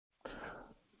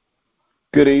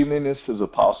Good evening. This is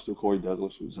Apostle Corey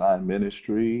Douglas with Zion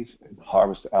Ministries in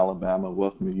Harvest, Alabama,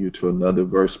 welcoming you to another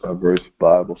verse by verse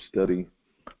Bible study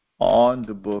on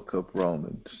the book of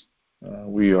Romans.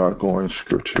 We are going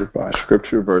scripture by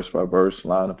scripture, verse by verse,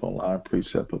 line upon line,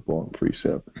 precept upon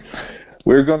precept.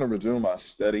 We're going to resume our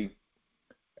study,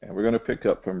 and we're going to pick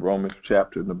up from Romans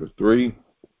chapter number 3,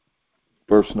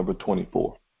 verse number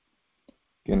 24.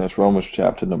 Again, that's Romans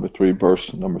chapter number 3,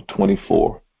 verse number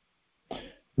 24.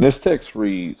 This text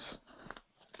reads,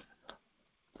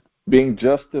 being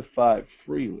justified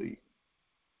freely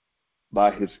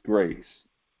by his grace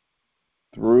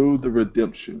through the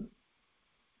redemption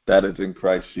that is in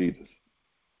Christ Jesus.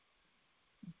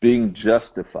 Being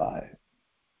justified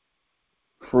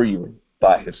freely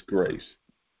by his grace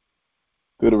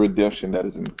through the redemption that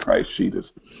is in Christ Jesus.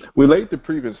 We laid the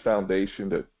previous foundation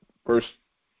that first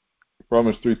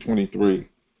Romans 3:23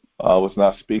 was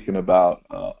not speaking about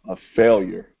a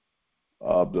failure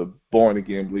of the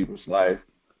born-again believer's life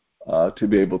to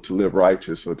be able to live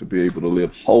righteous or to be able to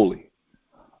live holy.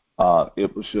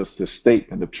 It was just a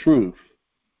statement of truth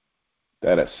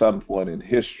that at some point in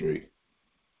history,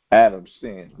 Adam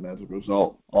sinned, and as a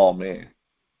result, all men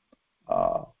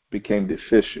became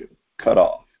deficient, cut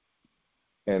off,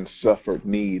 and suffered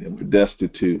need and were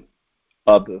destitute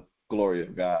of the glory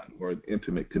of God or an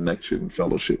intimate connection and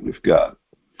fellowship with God.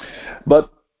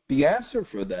 But the answer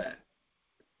for that,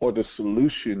 or the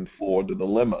solution for the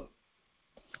dilemma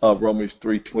of Romans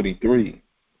 3:23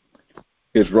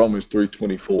 is Romans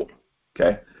 3:24.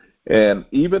 Okay? And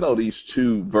even though these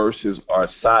two verses are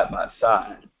side by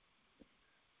side,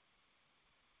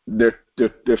 they're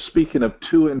speaking of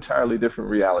two entirely different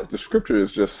realities. The scripture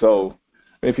is just so,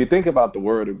 if you think about the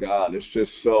word of God, it's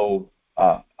just so,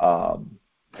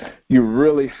 you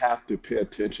really have to pay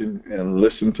attention and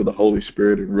listen to the Holy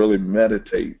Spirit and really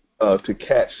meditate to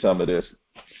catch some of this.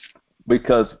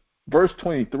 Because verse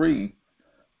 23,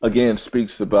 again,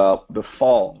 speaks about the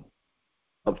fall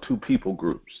of two people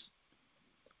groups.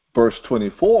 Verse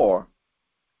 24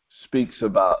 speaks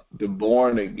about the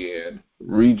born-again,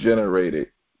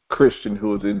 regenerated Christian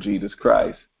who is in Jesus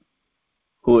Christ,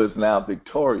 who is now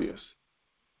victorious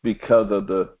because of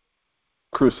the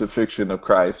crucifixion of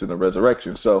Christ and the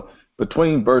resurrection. So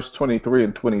between verse 23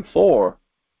 and 24,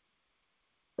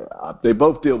 they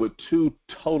both deal with two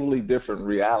totally different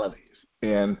realities.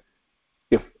 And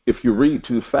if you read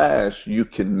too fast, you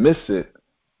can miss it,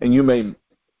 and you may,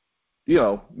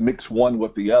 mix one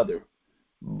with the other.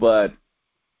 But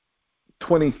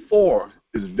 24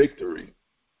 is victory.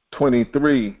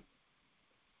 23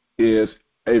 is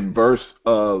a verse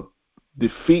of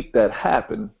defeat that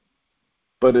happened,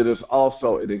 but it is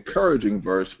also an encouraging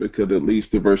verse because it leads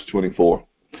to verse 24.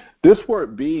 This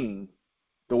word being,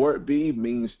 the word be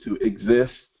means to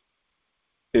exist.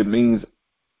 It means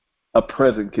a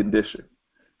present condition.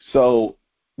 So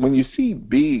when you see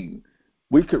being,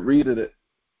 we could read it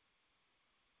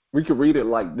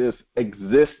like this: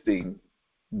 existing,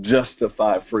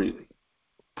 justified freely,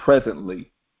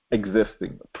 presently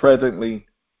existing, presently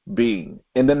being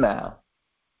in the now,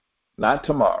 not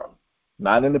tomorrow,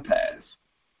 not in the past,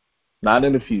 not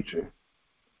in the future,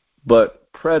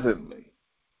 but presently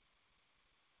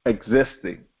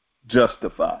existing,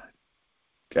 justified.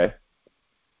 Okay?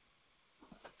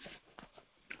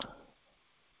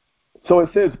 So it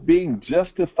says being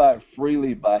justified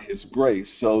freely by his grace.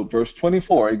 So verse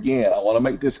 24, again, I want to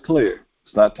make this clear.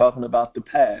 It's not talking about the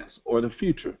past or the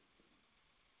future,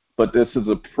 but this is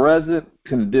a present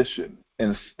condition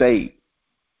and state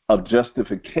of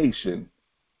justification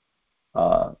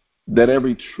that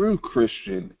every true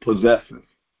Christian possesses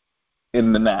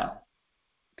in the now.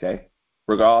 Okay?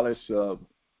 Regardless of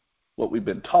what we've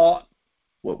been taught,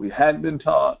 what we hadn't been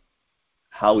taught,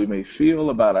 how we may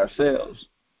feel about ourselves.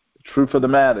 The truth of the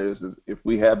matter is if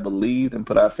we have believed and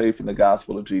put our faith in the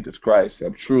gospel of Jesus Christ,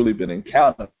 have truly been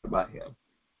encountered by him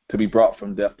to be brought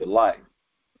from death to life,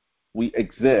 we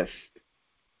exist.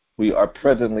 We are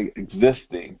presently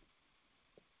existing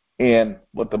in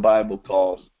what the Bible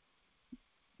calls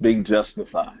being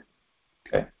justified.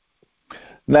 Okay.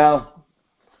 Now,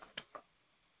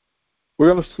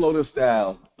 we're going to slow this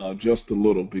down just a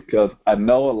little because I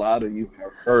know a lot of you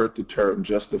have heard the term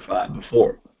justified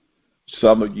before.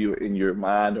 Some of you in your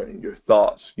mind or in your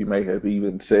thoughts, you may have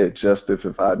even said,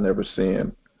 justified, never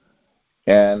sinned.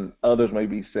 And others may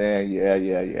be saying, yeah.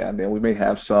 And then we may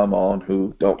have some on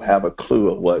who don't have a clue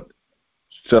of what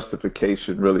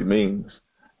justification really means.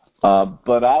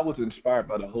 But I was inspired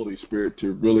by the Holy Spirit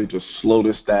to really just slow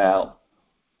this down,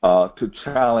 to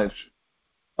challenge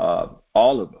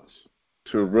all of us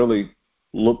to really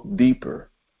look deeper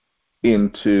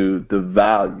into the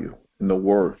value and the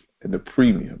worth and the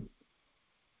premium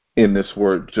in this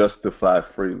word justify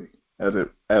freely as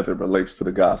it relates to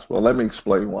the gospel. Let me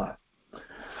explain why.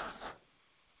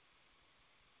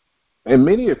 In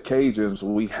many occasions,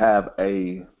 we have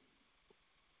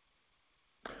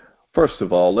first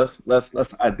of all,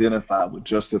 let's identify what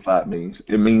justified means.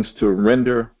 It means to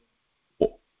render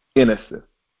innocent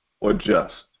or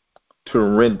just. To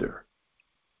render.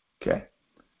 Okay?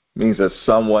 It means that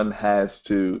someone has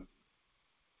to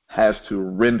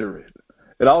render it.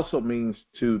 It also means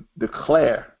to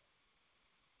declare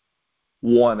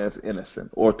one as innocent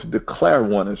or to declare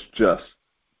one as just.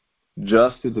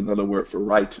 Just is another word for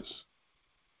righteous.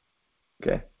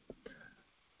 Okay?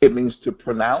 It means to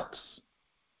pronounce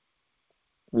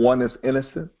one as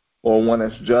innocent or one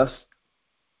as just.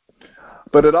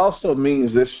 But it also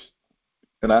means this,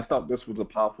 and I thought this was a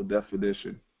powerful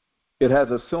definition. It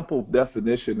has a simple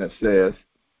definition that says,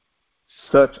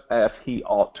 such as he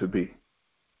ought to be.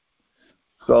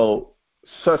 So,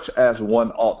 such as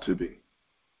one ought to be.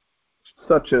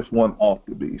 Such as one ought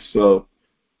to be. So,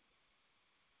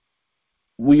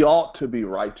 we ought to be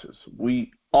righteous.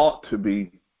 We ought to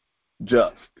be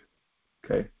just.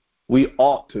 Okay? We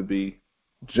ought to be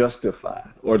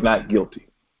justified or not guilty.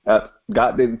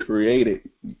 God didn't create it.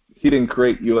 He didn't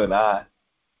create you and I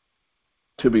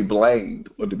to be blamed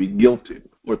or to be guilty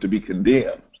or to be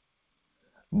condemned.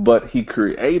 But he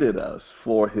created us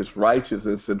for his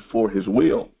righteousness and for his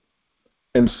will.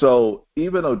 And so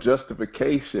even though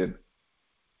justification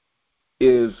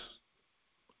is,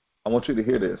 I want you to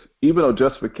hear this, even though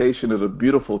justification is a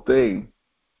beautiful thing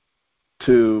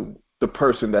to the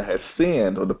person that has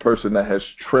sinned or the person that has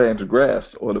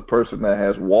transgressed or the person that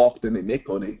has walked in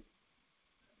iniquity,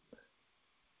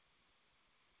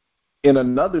 in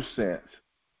another sense,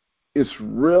 it's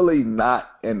really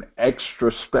not an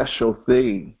extra special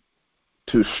thing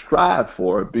to strive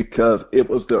for because it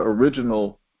was the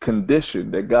original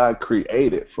condition that God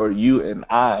created for you and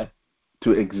I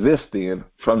to exist in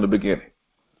from the beginning.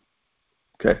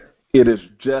 Okay? It is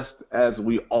just as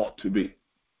we ought to be.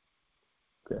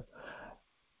 Okay?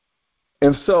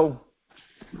 And so,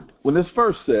 when this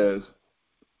verse says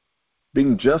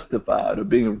being justified or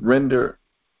being rendered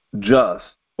just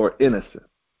or innocent,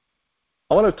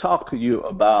 I want to talk to you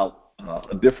about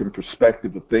a different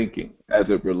perspective of thinking as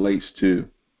it relates to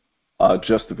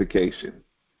justification.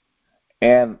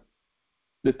 And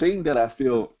the thing that I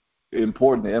feel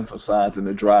important to emphasize and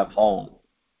to drive home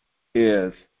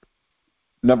is,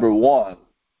 number one,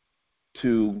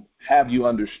 to have you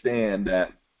understand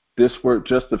that this word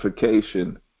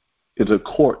justification is a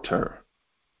court term.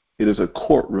 It is a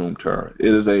courtroom term.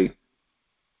 It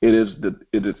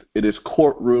is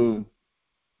courtroom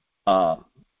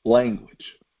language.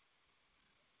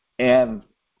 And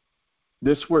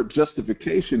this word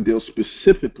justification deals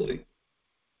specifically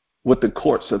with the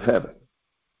courts of heaven.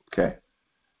 Okay?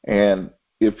 And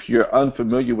if you're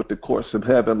unfamiliar with the courts of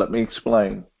heaven, let me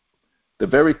explain. The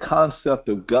very concept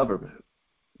of government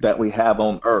that we have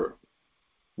on earth,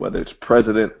 whether it's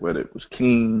president, whether it was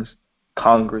kings,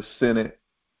 Congress, Senate,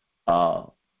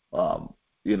 those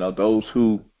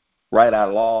who write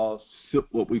our laws,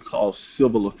 what we call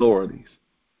civil authorities.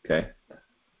 Okay?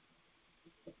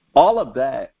 All of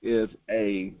that is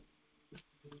a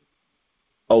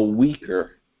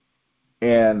weaker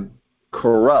and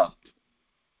corrupt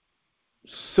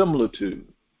similitude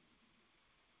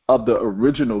of the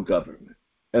original government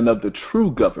and of the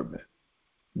true government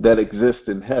that exists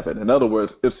in heaven. In other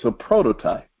words, it's a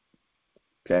prototype.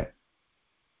 Okay?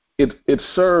 It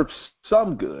serves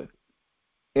some good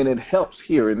and it helps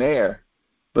here and there,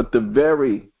 but the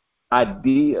very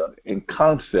idea and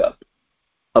concept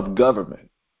of government,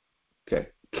 okay,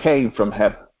 came from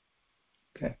heaven.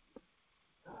 Okay?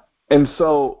 And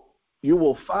so you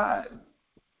will find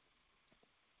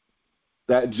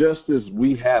that just as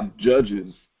we have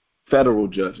judges, federal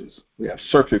judges, we have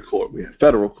circuit court, we have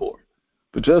federal court,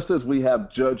 but just as we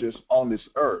have judges on this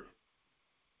earth,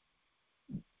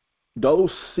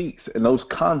 those seats and those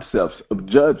concepts of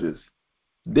judges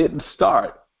didn't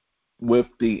start with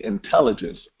the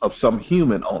intelligence of some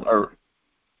human on earth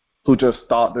who just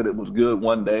thought that it was good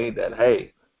one day that,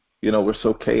 hey, we're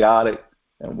so chaotic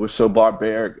and we're so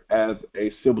barbaric as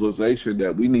a civilization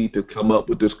that we need to come up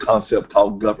with this concept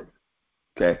called government.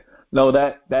 Okay? No,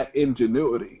 that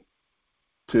ingenuity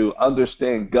to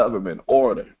understand government,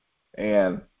 order,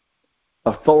 and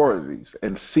authorities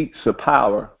and seats of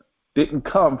power didn't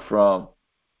come from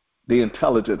the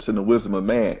intelligence and the wisdom of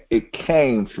man. It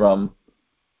came from,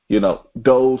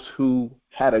 those who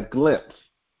had a glimpse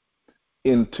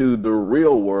into the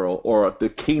real world or the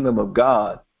kingdom of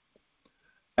God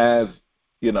as,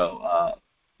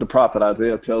 the prophet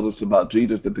Isaiah tells us about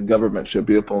Jesus that the government should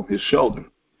be upon his shoulder.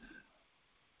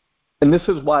 And this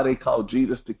is why they call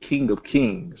Jesus the King of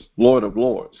Kings, Lord of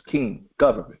Lords, King,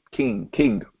 government, King,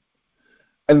 kingdom.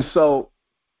 And so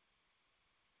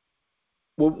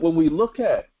when we look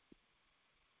at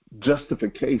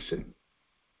justification,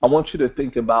 I want you to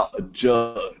think about a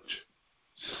judge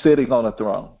sitting on a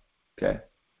throne, okay?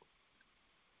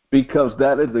 Because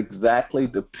that is exactly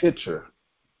the picture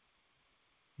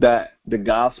that the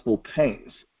gospel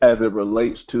paints as it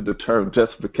relates to the term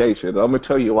justification. I'm going to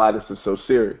tell you why this is so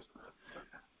serious.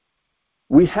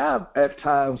 We have at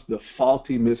times the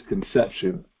faulty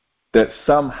misconception that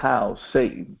somehow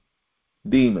Satan,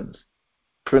 demons,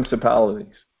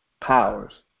 principalities,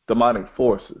 powers, demonic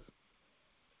forces,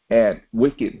 and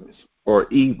wickedness or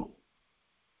evil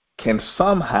can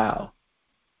somehow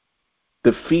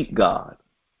defeat God,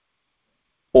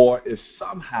 or is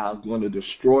somehow going to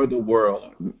destroy the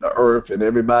world, the earth, and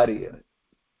everybody in it.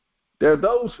 There are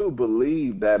those who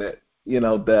believe that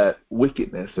that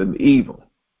wickedness and evil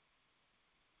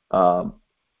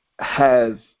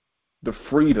has the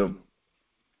freedom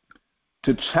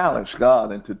to challenge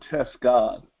God and to test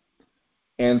God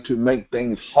and to make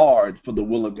things hard for the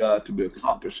will of God to be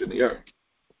accomplished in the earth.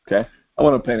 Okay? I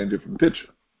want to paint a different picture.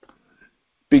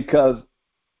 Because,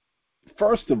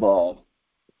 first of all,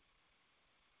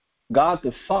 God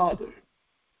the Father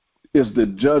is the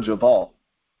judge of all.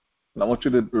 And I want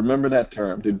you to remember that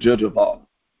term, the judge of all.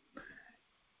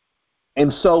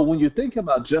 And so when you think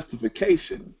about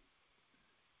justification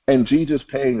and Jesus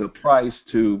paying a price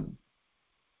to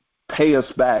pay us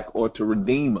back or to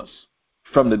redeem us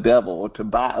from the devil or to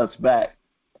buy us back,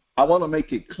 I want to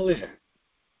make it clear.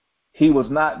 He was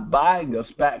not buying us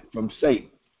back from Satan.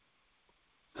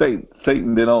 Satan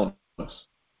didn't own us.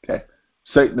 Okay?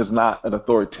 Satan is not an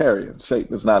authoritarian.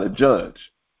 Satan is not a judge.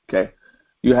 Okay?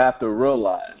 You have to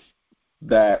realize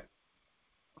that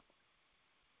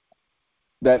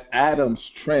Adam's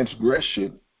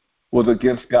transgression was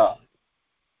against God.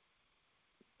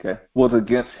 Okay? Was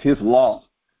against his law,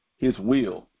 his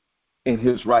will, and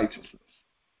his righteousness.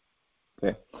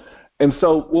 Okay? And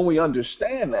so when we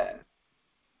understand that,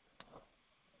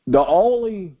 the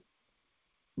only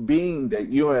being that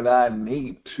you and I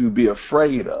need to be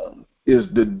afraid of is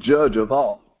the judge of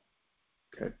all.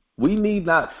 Okay? We need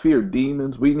not fear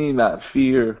demons. We need not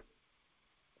fear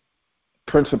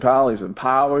principalities and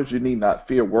powers. You need not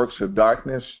fear works of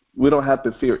darkness. We don't have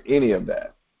to fear any of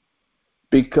that.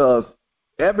 Because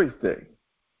everything,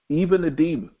 even the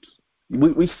demons,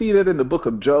 we see that in the book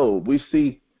of Job. We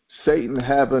see Satan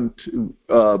having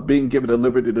to, being given the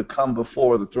liberty to come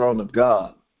before the throne of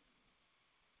God.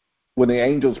 When the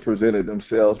angels presented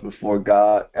themselves before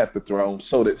God at the throne,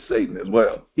 so did Satan as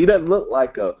well. He doesn't look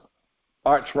like a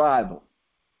arch rival,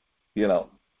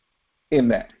 in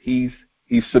that. He's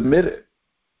submitted.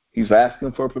 He's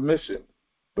asking for permission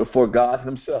before God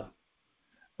himself.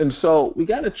 And so we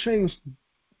got to change.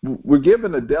 We're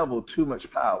giving the devil too much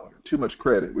power, too much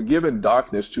credit. We're giving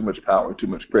darkness too much power, too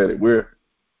much credit. We're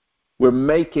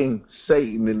making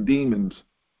Satan and demons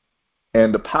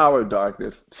and the power of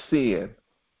darkness sin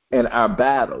in our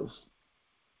battles.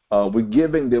 We're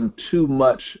giving them too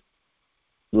much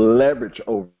leverage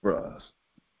over us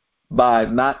by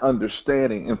not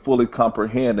understanding and fully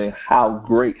comprehending how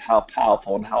great, how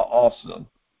powerful, and how awesome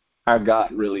our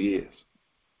God really is.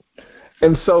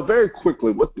 And so very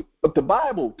quickly, what the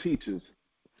Bible teaches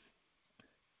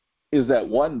is that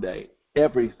one day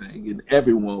everything and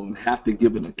everyone have to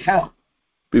give an account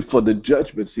before the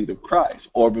judgment seat of Christ,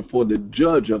 or before the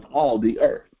judge of all the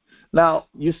earth. Now,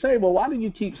 you say, well, why do you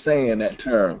keep saying that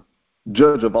term,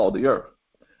 judge of all the earth?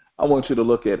 I want you to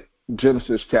look at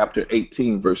Genesis chapter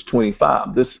 18, verse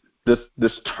 25.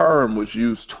 This term was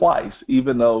used twice,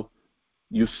 even though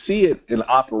you see it in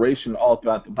operation all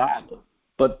throughout the Bible.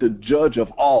 But the judge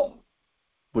of all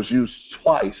was used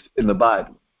twice in the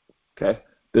Bible. Okay?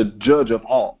 The judge of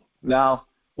all. Now,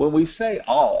 when we say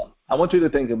all, I want you to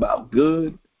think about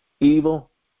good, evil,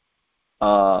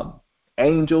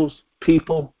 angels,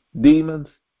 people, demons,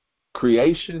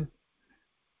 creation.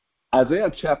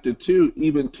 Isaiah chapter 2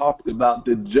 even talked about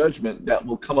the judgment that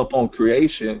will come upon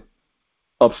creation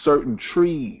of certain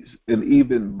trees and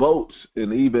even boats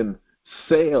and even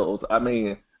sails. I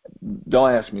mean,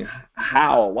 don't ask me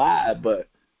how or why, but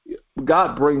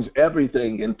God brings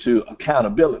everything into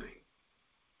accountability.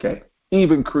 Okay?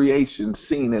 Even creation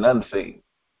seen and unseen.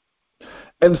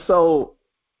 And so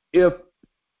if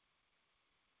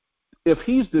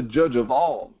he's the judge of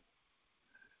all,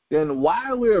 then why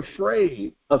are we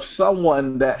afraid of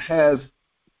someone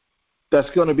that's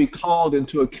going to be called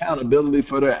into accountability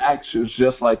for their actions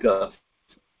just like us?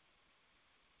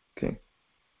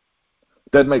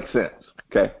 That makes sense.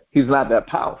 Okay? He's not that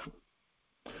powerful.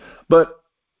 But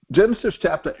Genesis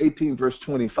chapter 18, verse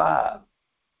 25,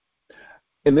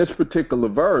 in this particular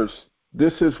verse,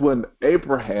 this is when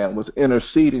Abraham was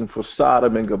interceding for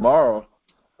Sodom and Gomorrah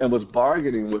and was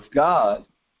bargaining with God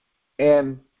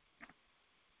and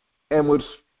was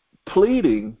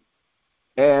pleading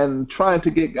and trying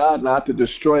to get God not to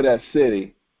destroy that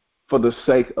city for the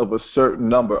sake of a certain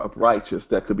number of righteous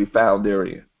that could be found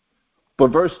therein.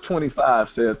 But verse 25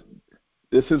 says,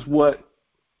 this is what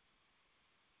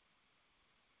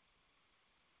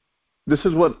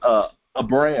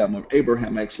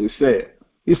Abraham actually said.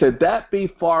 He said, that be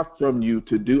far from you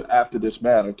to do after this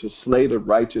manner, to slay the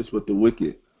righteous with the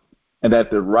wicked, and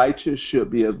that the righteous should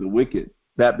be as the wicked.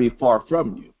 That be far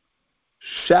from you.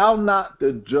 Shall not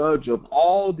the judge of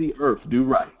all the earth do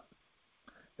right?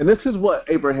 And this is what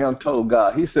Abraham told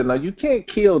God. He said, now you can't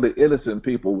kill the innocent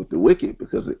people with the wicked,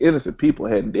 because the innocent people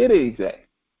hadn't did anything.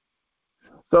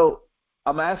 So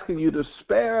I'm asking you to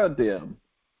spare them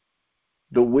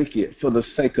the wicked for the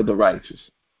sake of the righteous.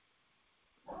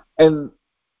 And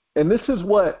this is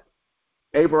what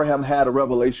Abraham had a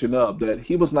revelation of, that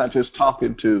he was not just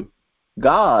talking to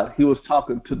God, he was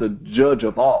talking to the judge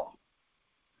of all.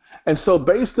 And so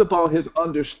based upon his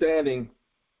understanding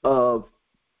of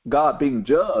God being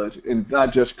judge and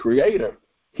not just creator,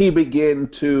 he began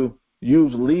to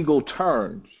use legal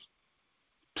terms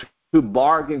to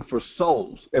bargain for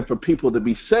souls and for people to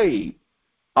be saved,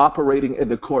 operating in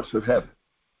the courts of heaven.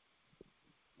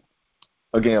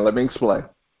 Again, let me explain.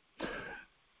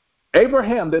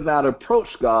 Abraham did not approach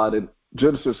God in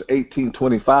Genesis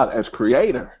 18:25 as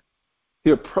creator.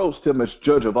 He approached him as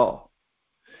judge of all.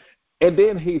 And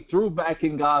then he threw back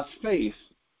in God's face,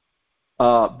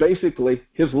 basically,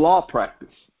 his law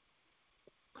practice.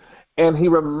 And he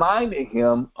reminded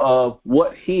him of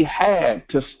what he had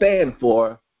to stand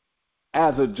for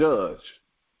as a judge.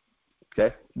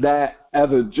 Okay? That as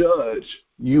a judge,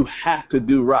 you have to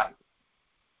do right.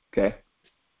 Okay?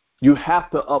 You have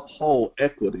to uphold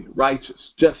equity,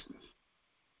 righteousness, justice,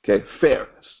 okay,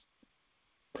 fairness.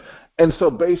 And so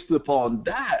based upon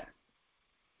that,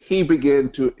 he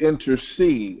began to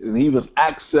intercede, and he was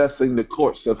accessing the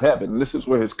courts of heaven. And this is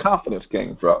where his confidence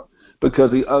came from,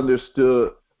 because he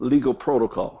understood legal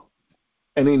protocol.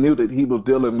 And he knew that he was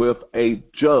dealing with a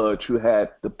judge who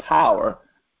had the power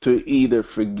to either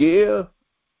forgive,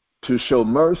 to show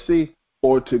mercy,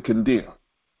 or to condemn.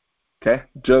 Okay?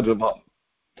 Judge of all.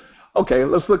 Okay,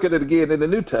 let's look at it again in the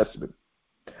New Testament.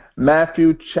 Let's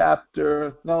go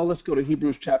to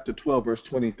Hebrews chapter 12, verse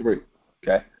 23.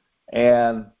 Okay?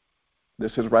 And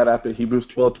this is right after Hebrews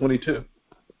 12:22.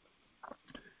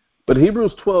 But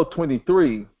Hebrews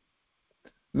 12:23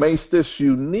 makes this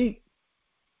unique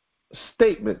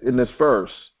statement in this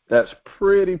verse that's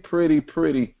pretty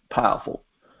powerful.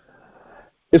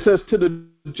 It says, to the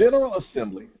general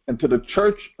assembly and to the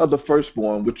church of the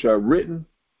firstborn, which are written,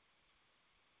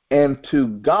 and to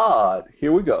God,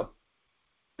 here we go,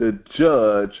 the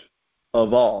judge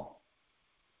of all.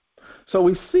 So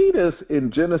we see this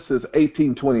in Genesis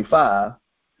 18:25,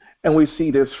 and we see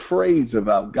this phrase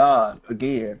about God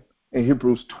again in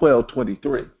Hebrews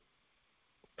 12:23.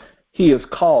 He is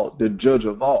called the judge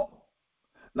of all,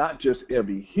 not just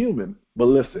every human, but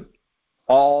listen,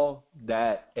 all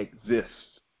that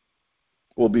exists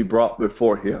will be brought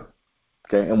before him,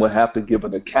 okay, and we'll have to give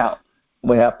an account.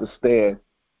 We have to stand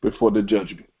before the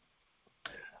judgment.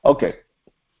 Okay,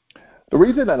 the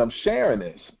reason that I'm sharing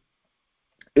this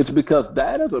is because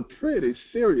that is a pretty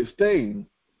serious thing.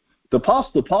 The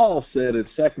Apostle Paul said in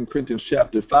 2 Corinthians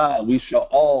chapter 5, we shall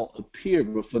all appear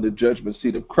before the judgment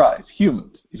seat of Christ,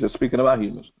 humans. He's just speaking about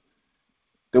humans.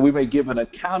 That we may give an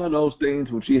account of those things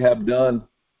which ye have done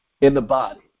in the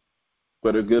body,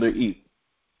 whether good or evil.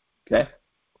 Okay?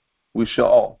 We shall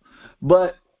all.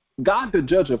 But God, the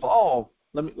judge of all,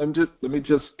 let me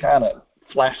just kind of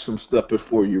flash some stuff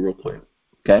before you real quick.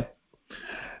 Okay?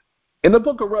 In the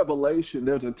book of Revelation,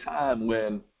 there's a time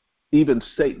when even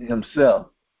Satan himself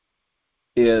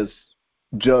is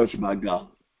judged by God.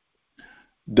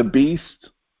 The beast,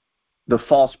 the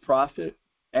false prophet,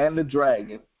 and the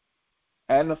dragon,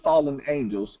 and the fallen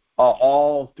angels are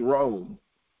all thrown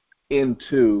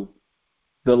into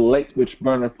the lake which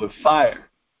burneth with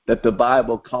fire, that the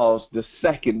Bible calls the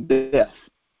second death.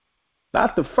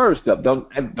 Not the first death.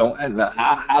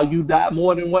 How you die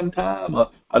more than one time, or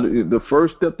the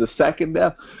first death, the second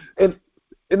death. And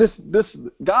this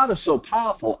God is so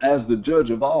powerful as the judge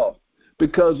of all,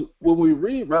 because when we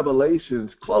read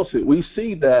Revelations closely, we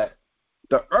see that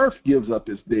the earth gives up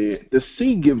its dead, the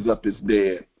sea gives up its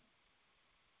dead,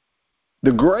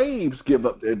 the graves give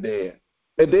up their dead,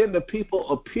 and then the people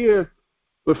appear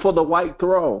before the white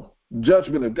throne,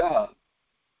 judgment of God,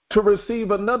 to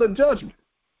receive another judgment.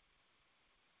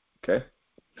 Okay?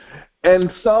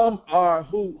 And some are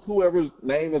whoever's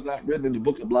name is not written in the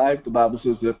book of life. The Bible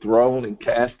says they're thrown and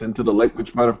cast into the lake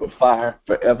which burneth with fire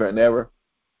forever and ever.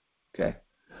 Okay?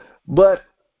 But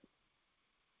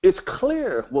it's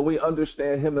clear when we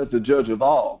understand him as the judge of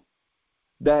all,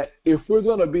 that if we're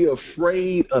going to be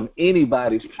afraid of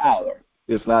anybody's power,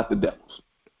 it's not the devil's.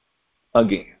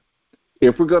 Again,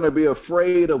 if we're going to be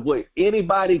afraid of what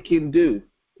anybody can do,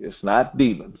 it's not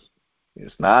demons.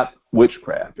 It's not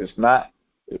witchcraft. It's not,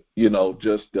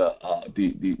 just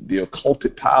the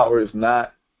occulted power. Is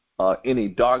not any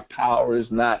dark power.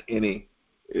 Is not any.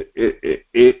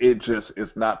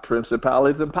 It's not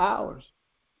principalities and powers,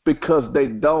 because they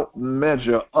don't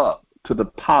measure up to the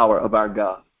power of our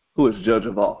God, who is judge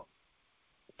of all.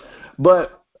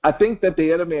 But I think that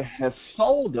the enemy has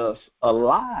sold us a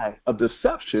lie of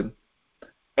deception,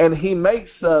 and he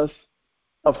makes us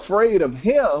afraid of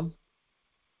him,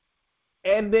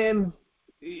 and then,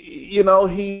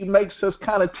 he makes us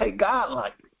kind of take God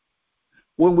lightly,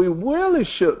 when we really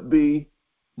should be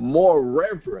more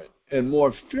reverent and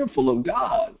more fearful of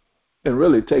God and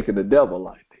really taking the devil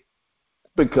lightly,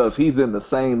 because he's in the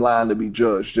same line to be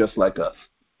judged just like us.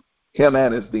 Him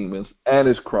and his demons and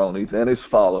his cronies and his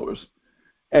followers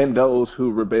and those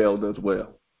who rebelled as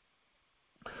well.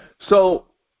 So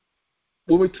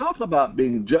when we talk about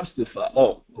being justified,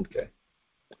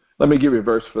 let me give you a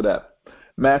verse for that.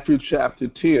 Matthew chapter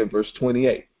 10, verse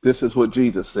 28. This is what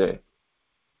Jesus said.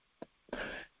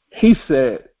 He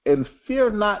said, "And fear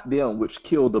not them which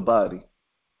kill the body,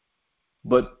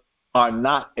 but are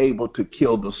not able to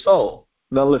kill the soul."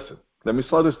 Now listen, let me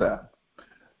slow this down.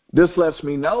 This lets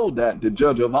me know that the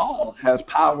judge of all has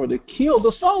power to kill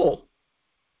the soul.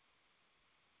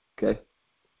 Okay?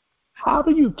 How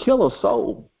do you kill a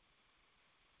soul?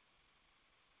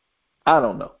 I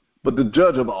don't know. But the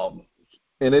judge of all knows.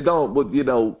 And it don't,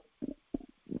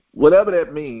 whatever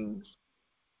that means,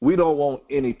 we don't want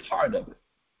any part of it.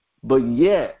 But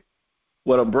yet,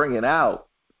 what I'm bringing out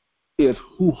is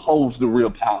who holds the real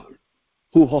power,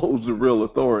 who holds the real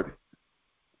authority.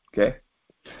 Okay?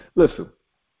 Listen,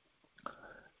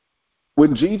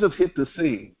 when Jesus hit the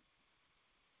scene,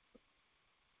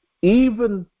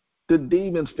 even the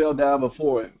demons fell down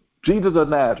before him. Jesus of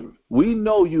Nazareth, we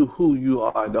know you who you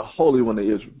are, the Holy One of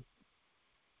Israel.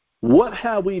 What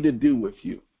have we to do with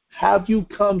you? Have you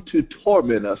come to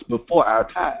torment us before our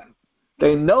time?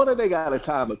 They know that they got a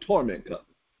time of torment coming,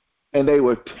 and they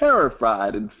were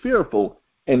terrified and fearful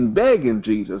and begging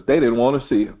Jesus. They didn't want to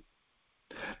see him.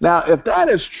 Now, if that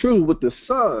is true with the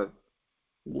Son,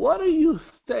 what do you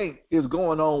think is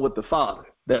going on with the Father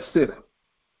that sent him?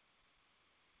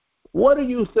 What do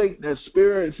you think that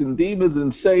spirits and demons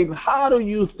and Satan, how do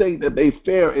you think that they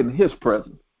fare in his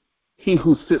presence? He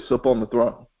who sits upon the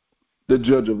throne, the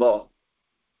judge of all.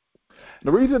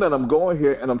 The reason that I'm going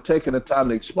here and I'm taking the time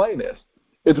to explain this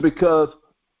is because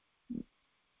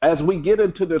as we get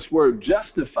into this word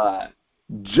justified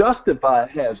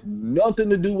has nothing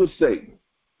to do with Satan,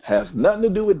 has nothing to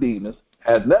do with demons,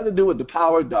 has nothing to do with the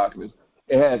power of darkness.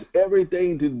 It has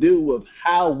everything to do with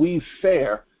how we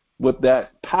fare with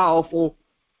that powerful,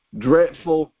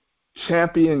 dreadful,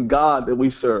 champion God that we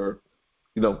serve.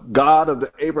 God of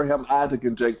the Abraham, Isaac,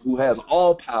 and Jacob, who has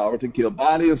all power to kill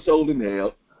body and soul in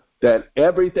hell, that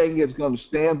everything is going to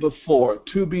stand before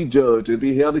to be judged and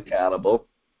be held accountable.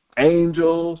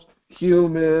 Angels,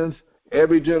 humans,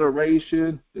 every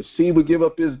generation, the sea will give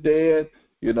up its dead,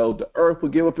 the earth will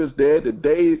give up its dead,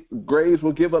 the graves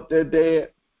will give up their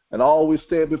dead, and all will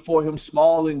stand before him,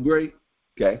 small and great.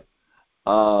 Okay.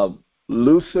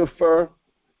 Lucifer,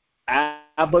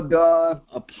 Abaddon,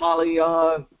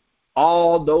 Apollyon,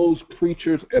 all those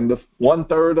creatures and the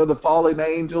 1/3 of the fallen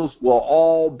angels will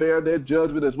all bear their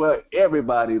judgment as well.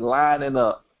 Everybody lining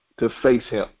up to face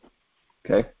him.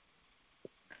 Okay?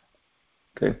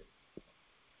 Okay.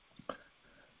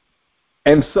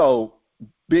 And so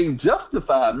being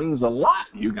justified means a lot,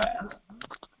 you guys.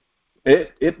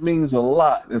 It means a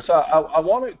lot. And so I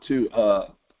wanted to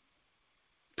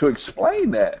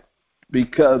explain that,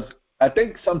 because I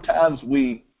think sometimes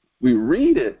we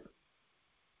read it,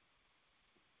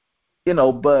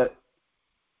 but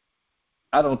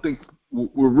I don't think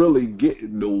we're really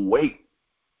getting the weight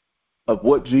of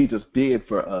what Jesus did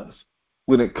for us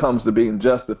when it comes to being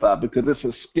justified, because it's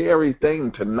a scary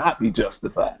thing to not be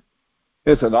justified.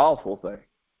 It's an awful thing,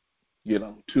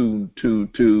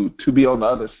 to be on the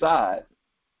other side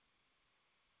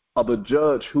of a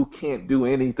judge who can't do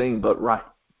anything but right.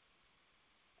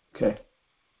 Okay?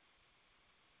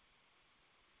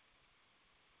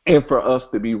 And for us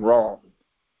to be wrong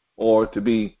or to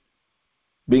be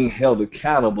being held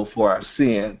accountable for our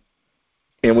sin.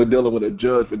 And we're dealing with a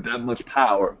judge with that much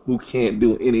power who can't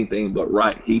do anything but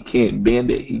right. He can't bend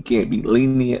it. He can't be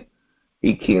lenient.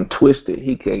 He can't twist it.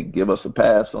 He can't give us a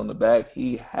pass on the back.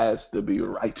 He has to be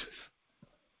righteous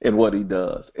in what he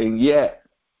does. And yet,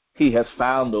 he has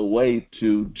found a way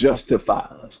to justify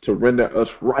us, to render us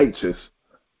righteous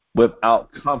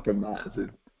without compromising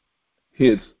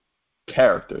his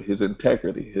character, his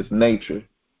integrity, his nature,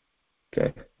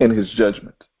 okay, and his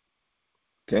judgment.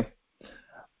 Okay?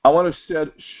 I want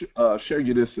to share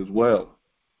you this as well.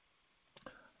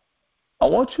 I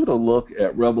want you to look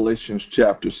at Revelation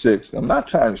chapter 6. I'm not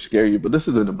trying to scare you, but this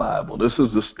is in the Bible. This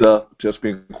is the stuff, just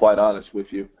being quite honest with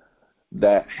you,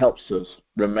 that helps us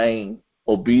remain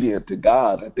obedient to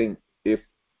God. I think if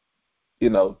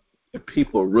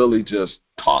people really just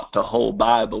taught the whole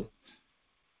Bible,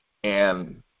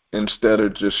 and instead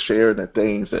of just sharing the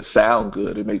things that sound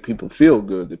good and make people feel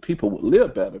good, that people would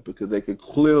live better because they could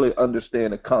clearly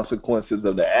understand the consequences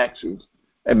of their actions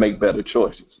and make better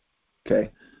choices.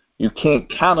 Okay? You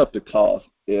can't count up the cost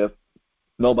if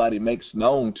nobody makes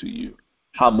known to you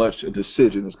how much a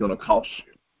decision is going to cost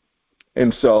you.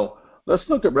 And so let's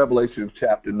look at Revelation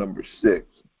chapter number 6,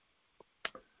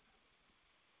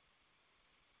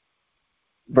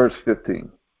 verse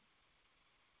 15.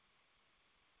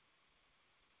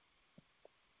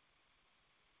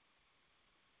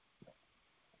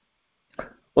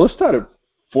 Well, let's start at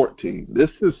 14. This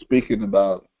is speaking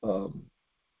about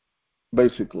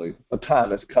basically a time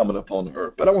that's coming upon the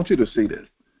earth. But I want you to see this.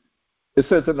 It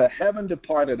says, "And the heaven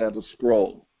departed as a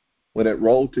scroll when it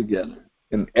rolled together,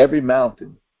 and every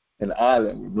mountain and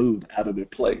island were moved out of their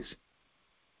place."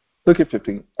 Look at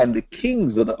 15. "And the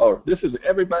kings of the earth," this is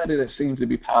everybody that seems to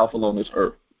be powerful on this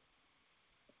earth,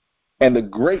 "and the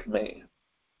great man,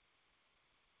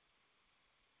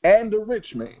 and the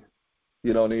rich man,"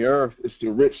 on the earth, it's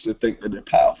the rich that think that they're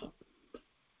powerful,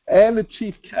 "and the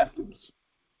chief captains,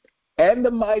 and the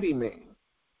mighty man,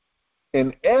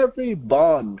 and every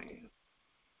bondman,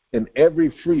 and every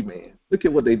free man." Look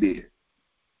at what they did.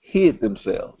 "Hid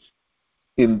themselves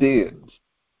in dens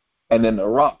and in the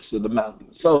rocks of the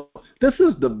mountains." So this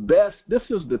is the best, this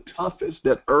is the toughest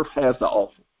that earth has to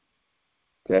offer.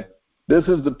 Okay? This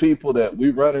is the people that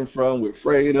we're running from, we're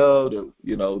afraid of,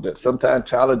 that sometimes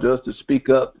challenge us to speak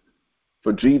up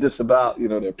for Jesus about,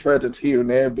 their presence here and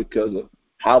there because of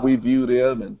how we view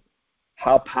them and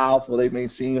how powerful they may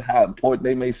seem, how important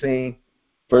they may seem.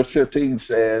 Verse 15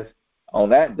 says, "On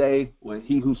that day when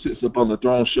he who sits upon the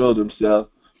throne shows himself,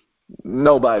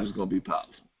 nobody's going to be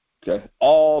powerful." Okay?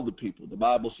 All the people, the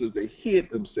Bible says they hid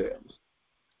themselves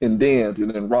in dens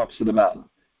and in rocks of the mountain.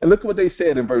 And look at what they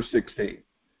said in verse 16.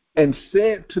 "And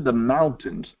said to the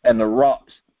mountains and the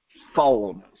rocks, fall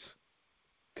on us."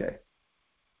 Okay?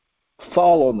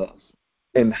 "Fall on us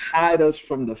and hide us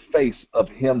from the face of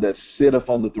him that sitteth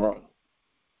on the throne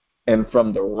and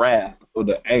from the wrath or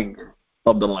the anger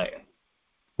of the Lamb."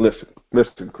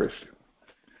 Listen, Christian.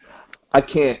 I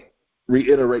can't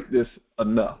reiterate this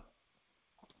enough.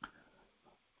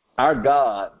 Our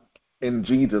God in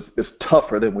Jesus is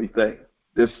tougher than we think.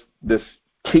 This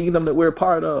kingdom that we're a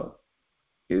part of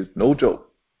is no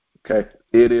joke. Okay?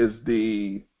 It is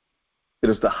the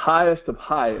highest of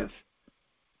highest,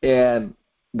 and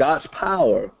God's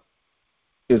power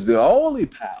is the only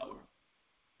power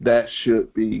that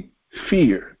should be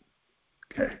feared.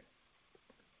 Okay?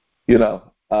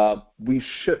 We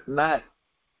should not,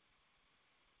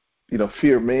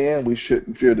 fear man. We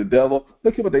shouldn't fear the devil.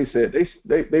 Look at what they said.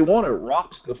 They wanted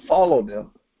rocks to fall on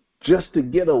them just to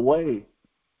get away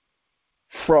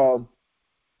from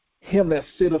him that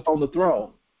sitteth on the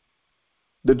throne,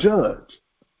 the judge,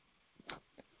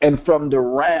 and from the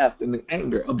wrath and the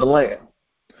anger of the Lamb.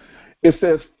 It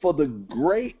says, "For the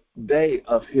great day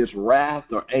of his wrath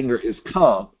or anger is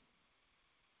come."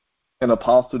 And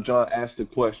Apostle John asked the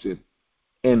question,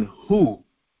 "And who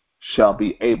shall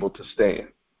be able to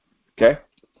stand?" Okay?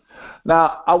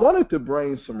 Now, I wanted to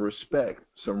bring some respect,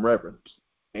 some reverence,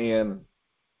 and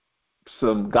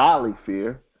some godly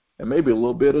fear, and maybe a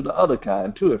little bit of the other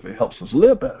kind too, if it helps us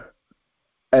live better,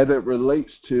 as it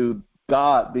relates to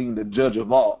God being the judge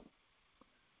of all.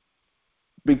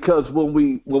 Because when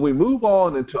we move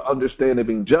on into understanding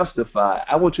being justified,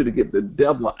 I want you to get the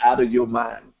devil out of your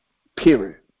mind,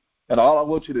 period. And all I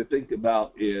want you to think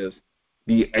about is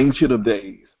the Ancient of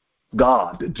Days,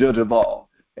 God, the judge of all,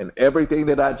 and everything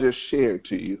that I just shared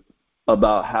to you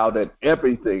about how that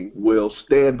everything will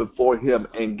stand before him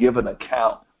and give an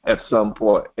account at some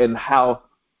point, and how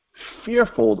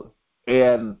fearful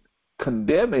and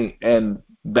condemning and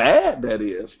bad that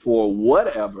is for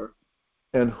whatever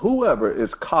And whoever is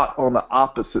caught on the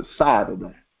opposite side of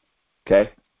that,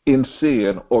 okay, in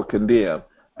sin or condemned.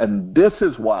 And this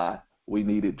is why we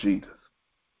needed Jesus.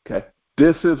 Okay?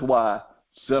 This is why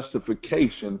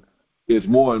justification is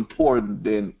more important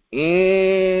than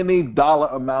any dollar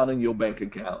amount in your bank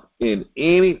account, in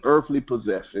any earthly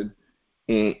possession,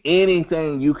 in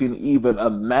anything you can even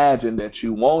imagine that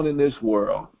you want in this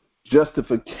world.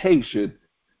 Justification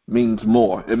means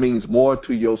more. It means more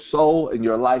to your soul and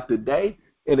your life today,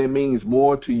 and it means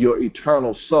more to your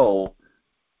eternal soul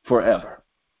forever.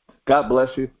 God bless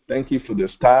you. Thank you for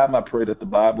this time. I pray that the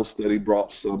Bible study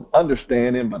brought some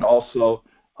understanding, but also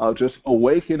just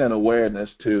awaken an awareness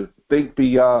to think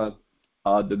beyond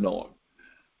the norm.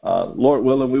 Lord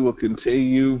willing, we will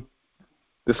continue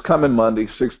this coming Monday,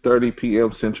 6:30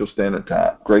 p.m. Central Standard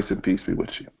Time. Grace and peace be with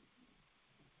you.